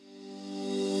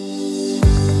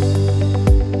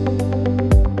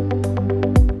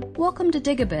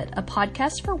Dig a Bit, a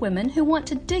podcast for women who want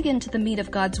to dig into the meat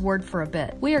of God's Word for a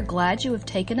bit. We are glad you have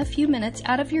taken a few minutes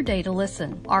out of your day to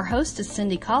listen. Our host is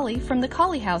Cindy Colley from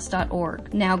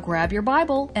thecolleyhouse.org. Now grab your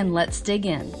Bible and let's dig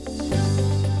in.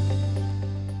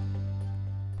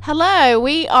 Hello,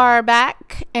 we are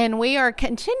back and we are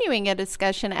continuing a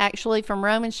discussion actually from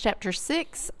Romans chapter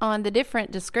 6 on the different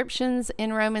descriptions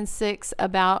in Romans 6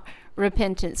 about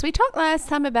repentance. We talked last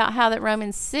time about how that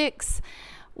Romans 6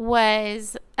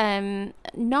 was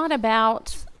not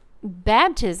about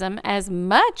baptism as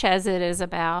much as it is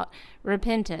about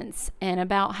repentance, and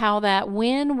about how that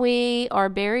when we are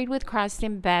buried with Christ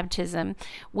in baptism,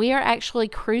 we are actually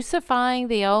crucifying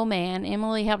the old man.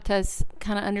 Emily helped us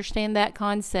kind of understand that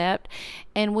concept,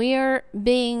 and we are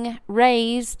being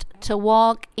raised to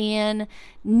walk in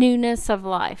newness of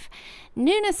life.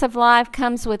 Newness of life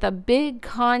comes with a big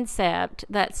concept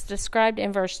that's described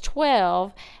in verse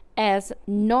 12 as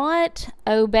not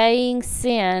obeying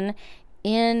sin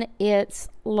in its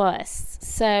lusts.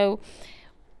 So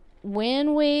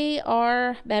when we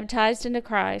are baptized into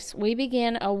Christ, we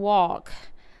begin a walk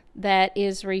that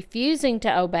is refusing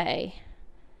to obey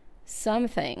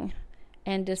something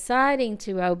and deciding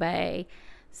to obey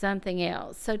something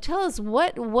else. So tell us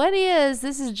what is,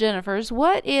 this is Jennifer's,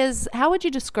 how would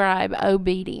you describe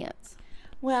obedience?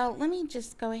 Well, let me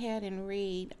just go ahead and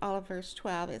read all of verse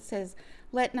 12. It says,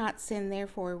 "Let not sin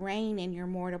therefore reign in your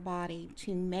mortal body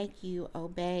to make you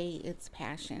obey its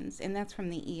passions." And that's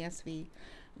from the ESV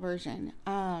version.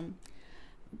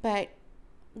 But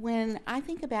when I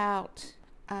think about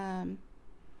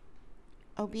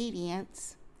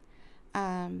obedience,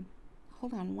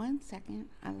 hold on one second.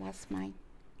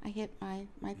 I hit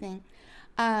my thing.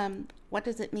 What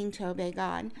does it mean to obey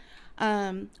God?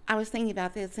 I was thinking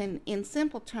about this, and in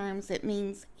simple terms, it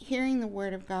means hearing the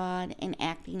word of God and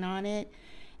acting on it.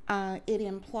 It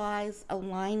implies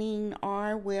aligning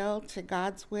our will to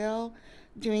God's will,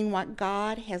 doing what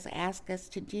God has asked us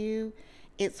to do.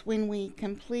 It's when we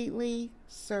completely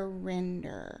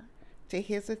surrender to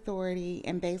His authority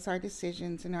and base our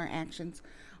decisions and our actions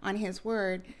on His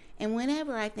word. And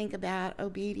whenever I think about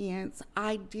obedience,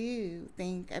 I do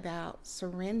think about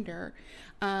surrender.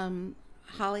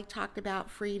 Holly talked about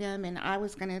freedom, and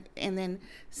and then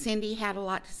Cindy had a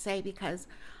lot to say, because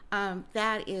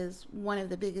that is one of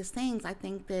the biggest things. I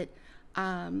think that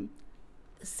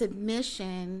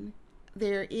submission,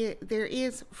 there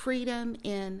is freedom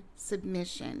in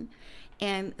submission,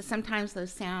 and sometimes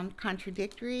those sound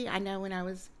contradictory. I know when I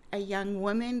was a young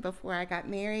woman before I got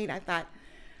married, I thought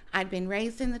I'd been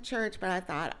raised in the church, but I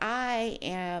thought I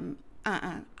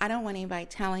don't want anybody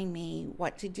telling me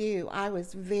what to do. I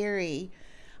was very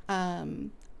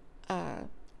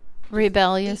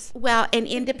rebellious. Well, and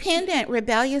independent,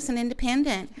 rebellious and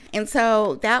independent. And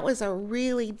so that was a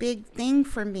really big thing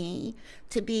for me,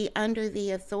 to be under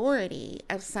the authority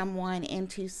of someone and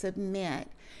to submit.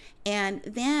 And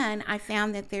then I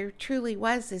found that there truly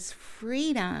was this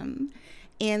freedom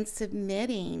in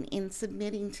submitting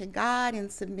to God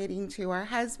and submitting to our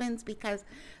husbands, because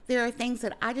there are things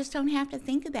that I just don't have to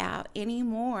think about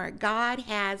anymore. God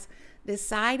has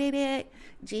decided it.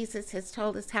 Jesus has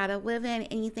told us how to live in.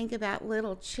 And you think about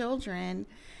little children,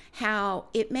 how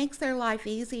it makes their life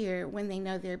easier when they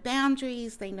know their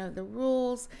boundaries, they know the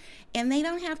rules, and they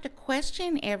don't have to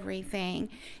question everything.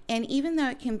 And even though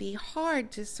it can be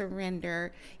hard to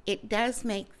surrender, it does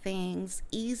make things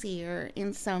easier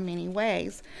in so many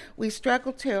ways. We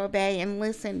struggle to obey and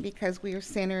listen because we are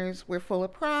sinners, we're full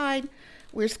of pride,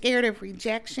 we're scared of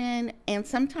rejection, and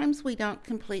sometimes we don't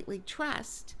completely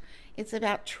trust. It's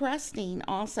about trusting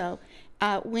also.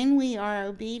 When we are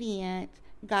obedient,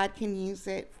 God can use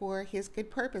it for His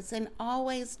good purpose, and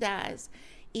always does.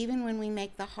 Even when we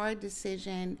make the hard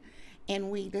decision and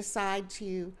we decide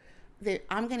that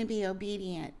I'm going to be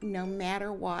obedient no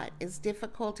matter what, as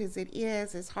difficult as it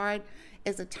is, as hard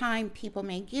as a time people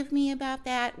may give me about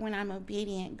that, when I'm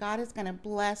obedient, God is going to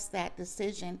bless that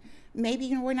decision.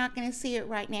 Maybe we're not going to see it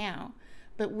right now,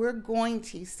 but we're going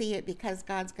to see it because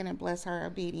God's going to bless our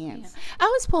obedience. Yeah. I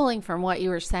was pulling from what you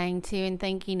were saying too, and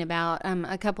thinking about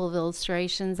a couple of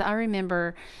illustrations. I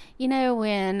remember,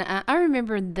 when I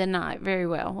remember the night very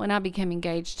well when I became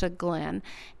engaged to Glenn,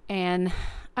 and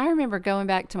I remember going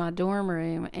back to my dorm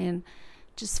room and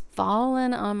just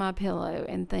falling on my pillow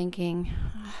and thinking,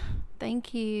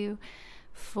 thank you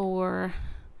for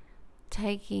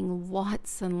taking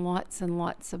lots and lots and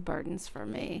lots of burdens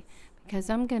from me, because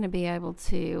I'm going to be able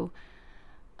to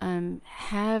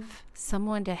have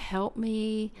someone to help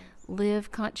me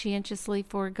live conscientiously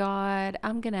for God.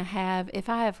 I'm going to have, if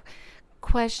I have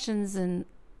questions, and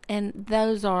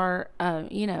those are,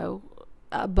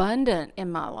 abundant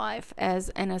in my life,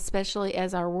 and especially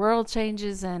as our world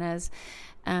changes, and as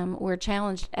we're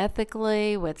challenged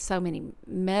ethically with so many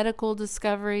medical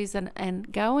discoveries,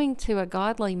 and going to a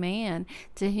godly man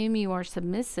to whom you are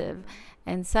submissive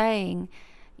and saying,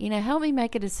 help me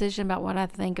make a decision about what I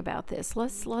think about this.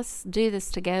 Let's do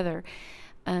this together.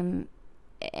 And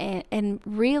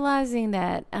realizing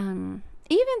that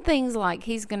even things like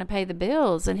he's going to pay the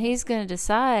bills and he's going to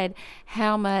decide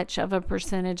how much of a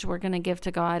percentage we're going to give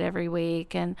to God every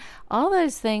week, and all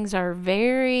those things are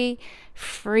very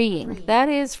freeing. That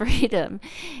is freedom.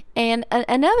 And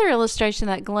another illustration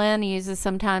that Glenn uses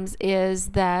sometimes is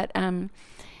that,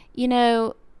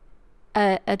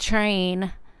 a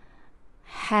train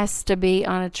has to be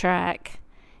on a track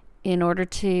in order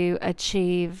to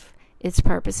achieve its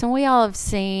purpose. And we all have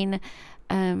seen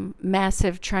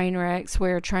massive train wrecks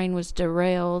where a train was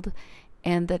derailed,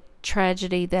 and the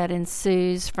tragedy that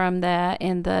ensues from that,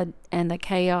 and the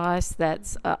chaos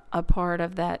that's a part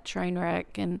of that train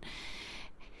wreck. And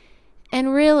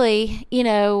really,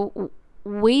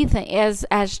 we think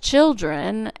as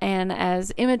children and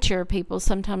as immature people,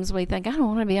 sometimes we think, I don't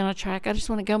want to be on a track, I just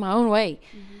want to go my own way.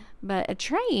 Mm-hmm. But a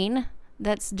train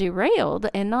that's derailed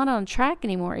and not on track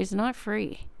anymore is not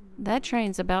free. That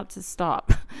train's about to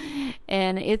stop,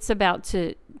 and it's about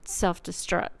to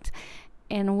self-destruct.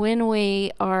 And when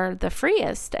we are the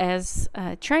freest as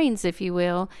trains, if you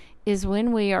will, is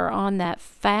when we are on that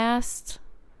fast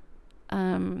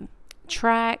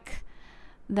track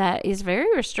that is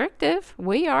very restrictive.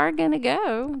 We are going to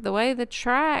go the way the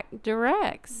track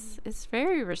directs. It's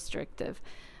very restrictive,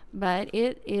 but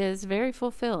it is very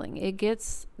fulfilling. It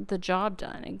gets the job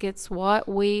done. It gets what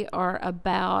we are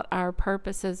about, our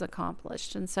purposes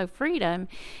accomplished. And so freedom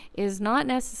is not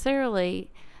necessarily,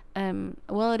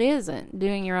 it isn't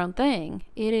doing your own thing.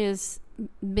 It is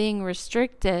being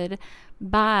restricted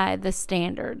by the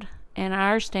standard. And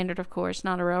our standard, of course,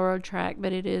 not a railroad track,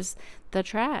 but it is the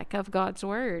track of God's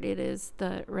Word. It is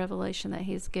the revelation that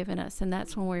He's given us. And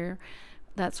that's when we're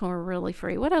really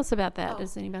free. What else about that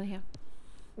does anybody have?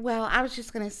 Well, I was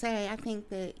just going to say, I think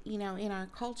that, in our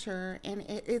culture, and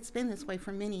it's been this way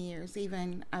for many years,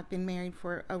 even I've been married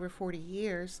for over 40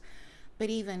 years, but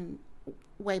even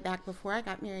way back before I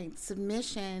got married,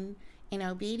 submission and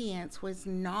obedience was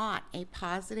not a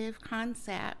positive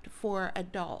concept for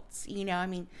adults. You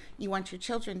want your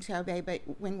children to obey, but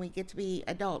when we get to be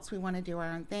adults, we want to do our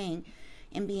own thing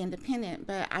and be independent.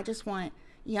 But I just want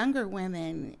younger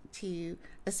women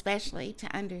especially to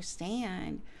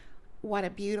understand what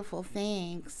a beautiful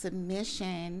thing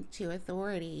submission to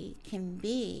authority can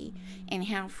be, and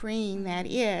how freeing that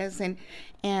is.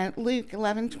 And Luke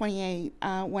 11:28,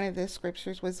 one of the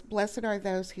scriptures was, "Blessed are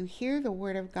those who hear the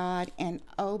word of God and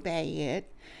obey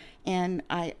it." And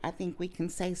I think we can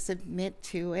say submit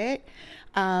to it.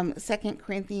 2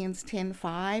 Corinthians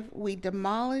 10:5, "We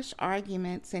demolish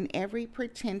arguments and every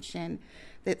pretension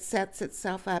that sets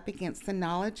itself up against the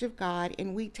knowledge of God,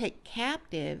 and we take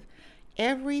captive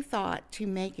every thought to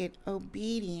make it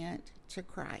obedient to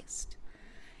Christ."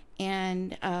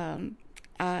 And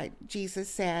Jesus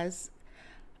says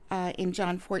in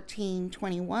John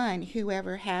 14:21,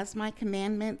 "Whoever has my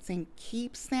commandments and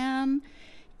keeps them,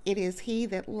 it is he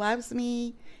that loves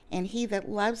me, and he that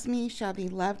loves me shall be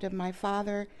loved of my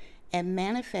Father, and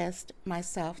manifest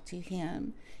myself to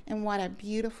him." And what a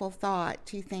beautiful thought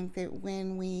to think that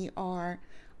when we are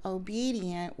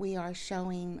obedient, we are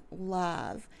showing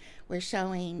love. We're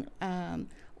showing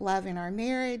love in our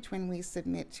marriage. When we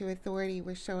submit to authority,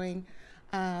 we're showing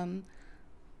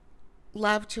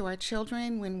love to our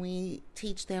children when we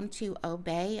teach them to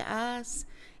obey us.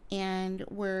 And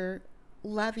we're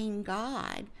loving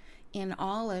God in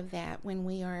all of that when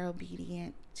we are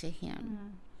obedient to Him. Mm-hmm.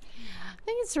 I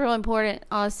think it's real important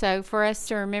also for us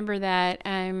to remember that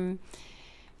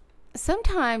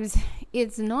sometimes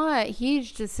it's not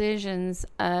huge decisions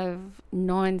of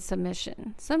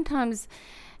non-submission. Sometimes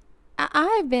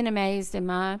I've been amazed in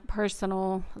my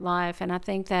personal life, and I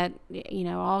think that,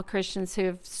 all Christians who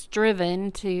have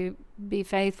striven to be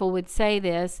faithful would say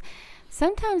this.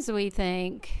 Sometimes we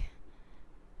think,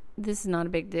 this is not a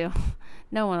big deal.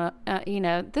 No one,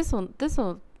 this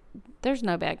will, there's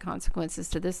no bad consequences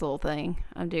to this little thing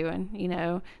I'm doing,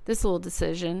 this little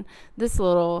decision, this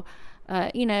little,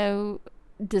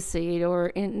 deceit,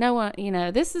 or no one,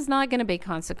 this is not going to be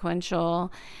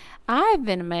consequential. I've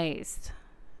been amazed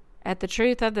at the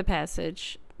truth of the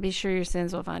passage. Be sure your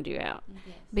sins will find you out.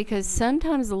 Yes. Because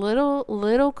sometimes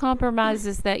little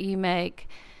compromises that you make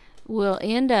will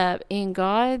end up, in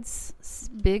God's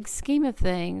big scheme of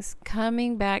things,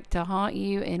 coming back to haunt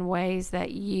you in ways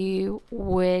that you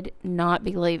would not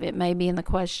believe. It may be in the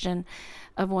question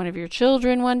of one of your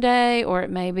children one day, or it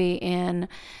may be in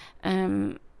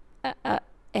an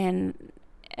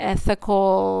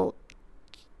ethical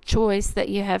choice that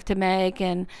you have to make,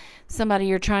 and somebody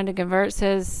you're trying to convert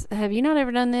says, have you not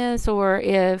ever done this? Or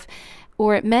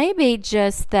it may be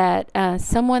just that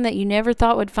someone that you never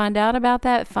thought would find out about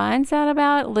that finds out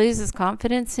about it, loses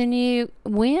confidence in you.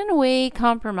 When we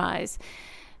compromise,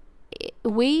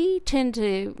 we tend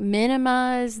to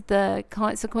minimize the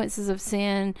consequences of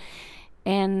sin,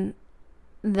 and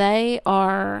they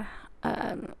are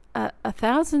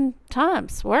 1,000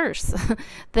 times worse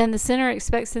than the sinner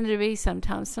expects them to be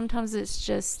sometimes. Sometimes it's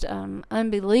just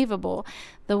unbelievable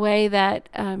the way that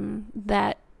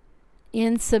that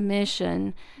in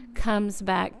submission comes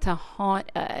back to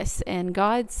haunt us. And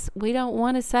we don't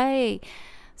want to say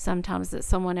sometimes that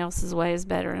someone else's way is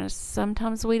better, and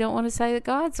sometimes we don't want to say that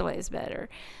God's way is better,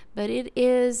 but it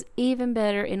is even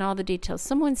better in all the details.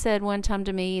 Someone said one time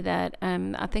to me that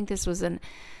I think this was an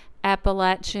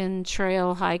Appalachian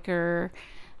Trail hiker,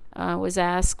 was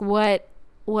asked what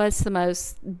was the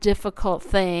most difficult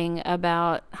thing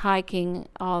about hiking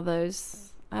all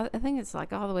those, I think it's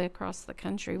like all the way across the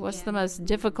country. What's the most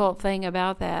difficult thing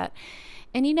about that?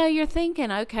 And you're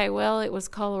thinking, okay, well, it was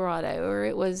Colorado, or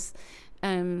it was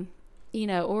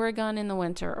Oregon in the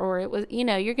winter, or it was,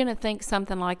 you're going to think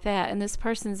something like that. And this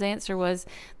person's answer was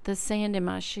the sand in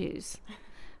my shoes.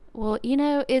 Well,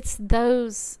 it's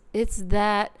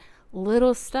that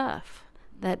little stuff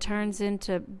that turns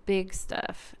into big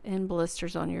stuff and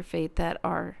blisters on your feet that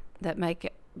make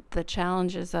it, the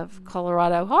challenges of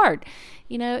Colorado, hard.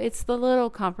 It's the little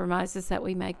compromises that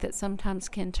we make that sometimes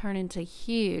can turn into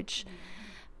huge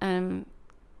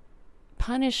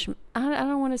punishment. I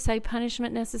don't want to say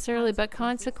punishment necessarily, but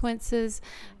consequences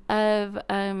of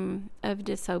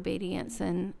disobedience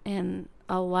and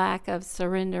a lack of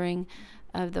surrendering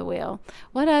of the will.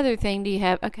 What other thing do you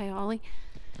have? Okay, Ollie.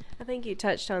 I think you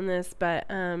touched on this, but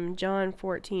John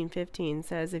 14:15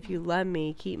 says, if you love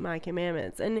me, keep my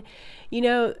commandments. And,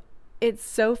 it's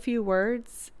so few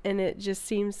words, and it just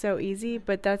seems so easy,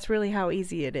 but that's really how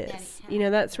easy it is.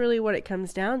 That's really what it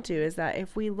comes down to, is that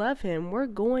if we love him, we're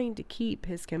going to keep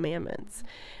his commandments.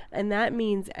 And that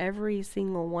means every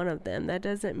single one of them. That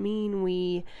doesn't mean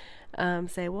we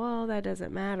say, well, that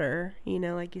doesn't matter,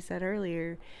 like you said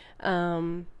earlier.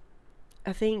 I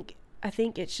think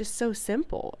it's just so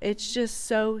simple. It's just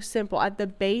so simple. At the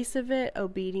base of it,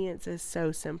 obedience is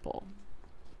so simple.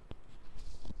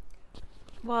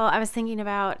 Well, I was thinking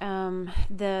about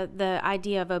the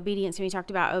idea of obedience when we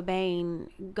talked about obeying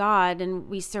God, and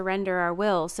we surrender our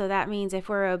will. So that means if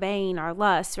we're obeying our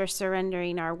lust, we're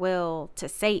surrendering our will to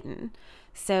Satan.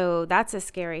 So that's a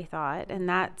scary thought, and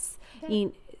that's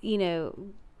that's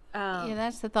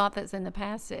the thought that's in the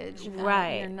passage.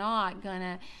 Right. You're not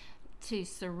gonna to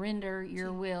surrender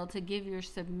your will, to give your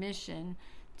submission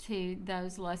to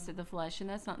those lusts of the flesh, and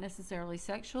that's not necessarily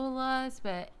sexual lust,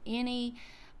 but any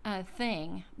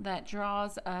thing that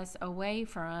draws us away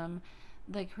from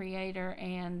the Creator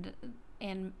and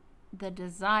the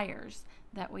desires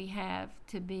that we have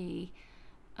to be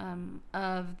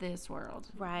of this world.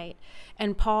 Right.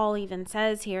 And Paul even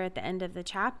says here at the end of the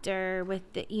chapter,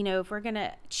 with the, if we're going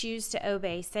to choose to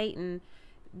obey Satan,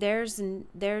 there's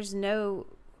no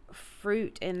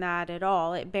fruit in that at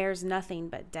all. It bears nothing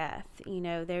but death.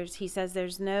 He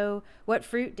says what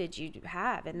fruit did you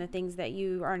have in the things that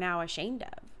you are now ashamed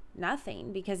of?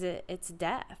 Nothing, because it's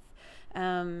death.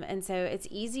 And so it's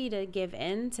easy to give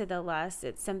in to the lust.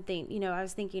 It's something, I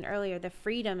was thinking earlier, the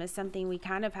freedom is something we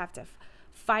kind of have to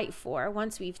fight for.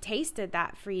 Once we've tasted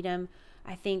that freedom,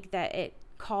 I think that it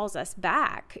calls us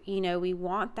back. We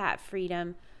want that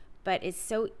freedom, but it's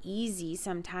so easy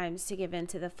sometimes to give in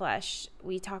to the flesh.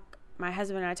 My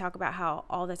husband and I talk about how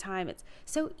all the time it's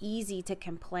so easy to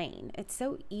complain. It's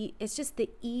it's just the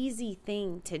easy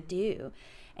thing to do.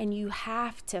 And you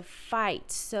have to fight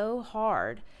so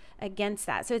hard against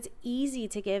that. So it's easy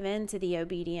to give in to the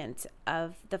obedience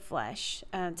of the flesh,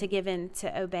 to give in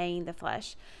to obeying the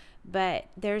flesh. But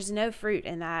there's no fruit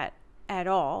in that at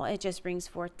all. It just brings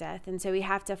forth death. And so we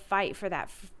have to fight for that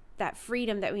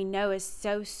freedom that we know is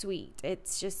so sweet.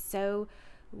 It's just so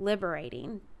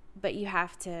liberating. But you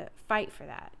have to fight for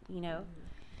that,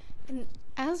 And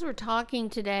as we're talking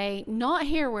today, not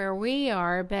here where we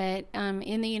are, but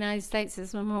in the United States,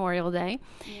 it's Memorial Day.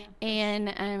 Yeah. And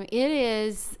it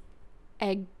is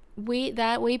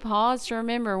we pause to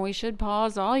remember, and we should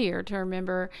pause all year to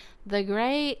remember the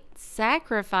great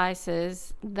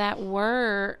sacrifices that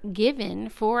were given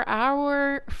for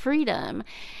our freedom.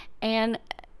 And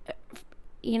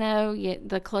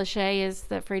the cliche is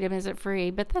that freedom isn't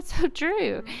free, but that's so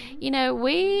true.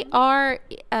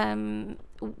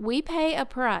 We pay a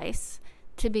price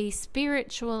to be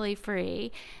spiritually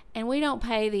free, and we don't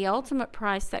pay the ultimate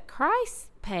price that Christ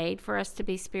paid for us to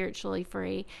be spiritually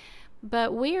free.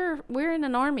 But we're in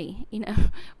an army,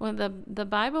 Well, the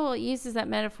Bible uses that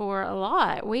metaphor a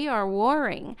lot. We are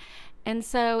warring, and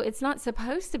so it's not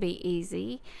supposed to be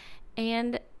easy.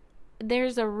 And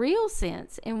there's a real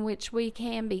sense in which we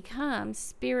can become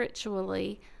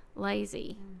spiritually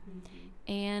lazy.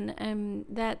 And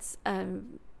that's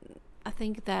I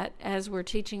think that as we're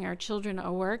teaching our children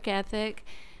a work ethic,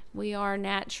 we are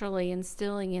naturally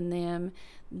instilling in them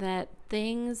that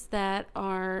things that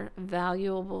are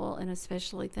valuable, and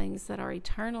especially things that are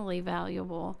eternally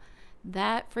valuable,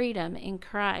 that freedom in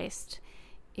Christ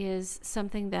is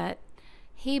something that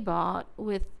He bought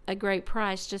with a great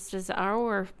price, just as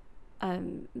our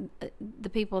the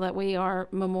people that we are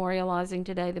memorializing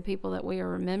today, the people that we are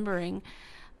remembering,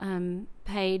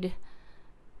 paid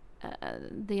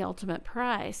the ultimate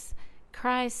price.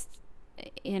 Christ,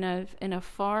 in a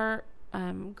far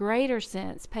greater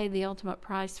sense, paid the ultimate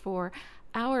price for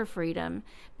our freedom.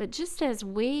 But just as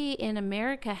we in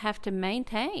America have to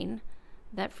maintain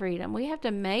that freedom, we have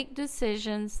to make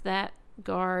decisions that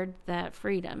guard that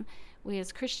freedom. We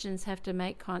as Christians have to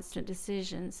make constant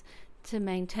decisions to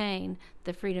maintain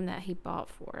the freedom that He bought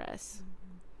for us.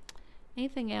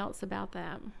 Anything else about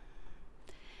that?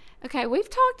 Okay, we've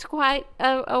talked quite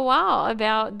a while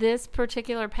about this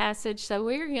particular passage, so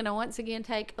we're going to once again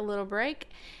take a little break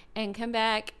and come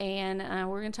back, and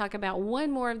we're going to talk about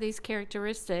one more of these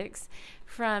characteristics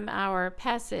from our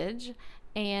passage,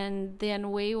 and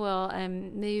then we will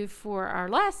move for our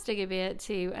last gigabit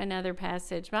to another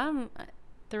passage. But I'm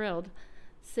thrilled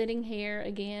sitting here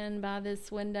again by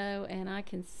this window, and I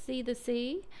can see the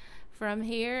sea from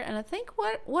here, and I think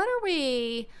what are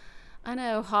we... I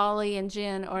know Holly and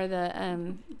Jen are the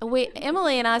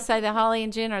Emily and I say that Holly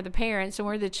and Jen are the parents and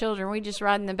we're the children. We just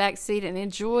ride in the back seat and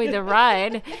enjoy the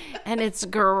ride, and it's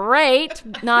great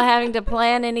not having to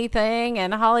plan anything.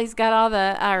 And Holly's got all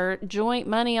our joint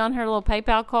money on her little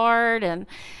PayPal card, and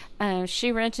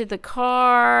she rented the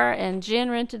car, and Jen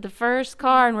rented the first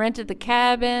car and rented the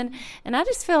cabin. And I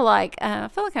just feel like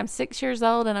I'm 6 years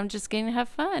old and I'm just getting to have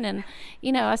fun. And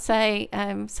I say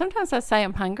sometimes I say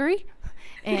I'm hungry.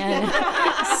 And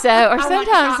so, or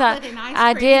sometimes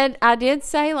I did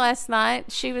say last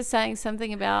night, she was saying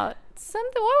something about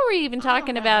something. What were we even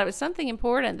talking about? It was something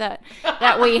important that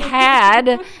we had.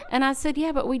 And I said,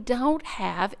 yeah, but we don't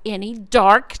have any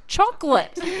dark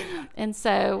chocolate. And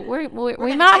so we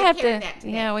might have to,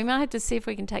 we might have to see if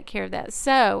we can take care of that.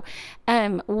 So,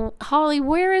 Holly,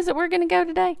 where is it we're going to go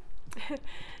today?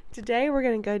 Today we're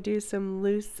going to go do some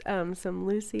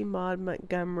Lucy Maud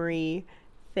Montgomery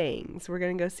things. We're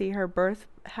going to go see her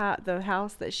the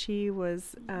house that she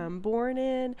was born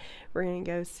in. We're going to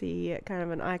go see kind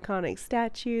of an iconic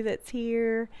statue that's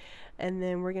here, and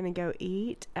then we're going to go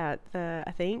eat at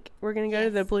we're going to go to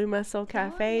the Blue Mussel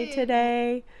Cafe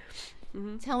today.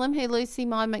 Mm-hmm. Tell them who Lucy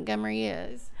Maud Montgomery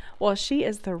is. Well, she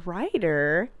is the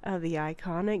writer of the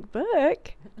iconic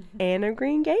book Anne of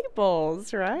Green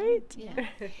Gables, right? Yeah.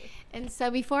 And so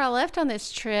before I left on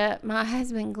this trip, my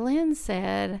husband Glenn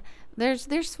said,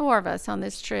 There's 4 of us on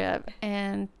this trip,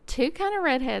 and 2 kind of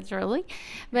redheads, really.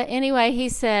 But anyway, he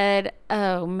said,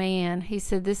 oh, man. He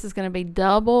said, this is going to be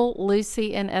double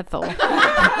Lucy and Ethel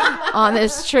on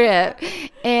this trip.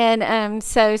 And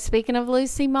so speaking of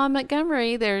Lucy Maud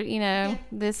Montgomery,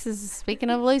 this is speaking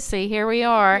of Lucy. Here we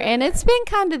are. And it's been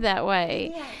kind of that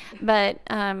way. Yeah. But,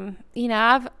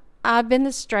 I've been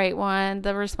the straight one,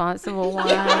 the responsible one.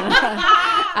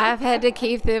 I've had to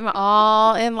keep them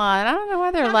all in line. I don't know why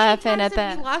they're laughing at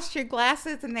that. You lost your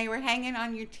glasses and they were hanging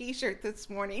on your T-shirt this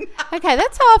morning. Okay,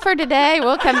 that's all for today.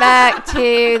 We'll come back to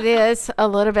this a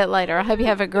little bit later. I hope you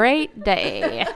have a great day.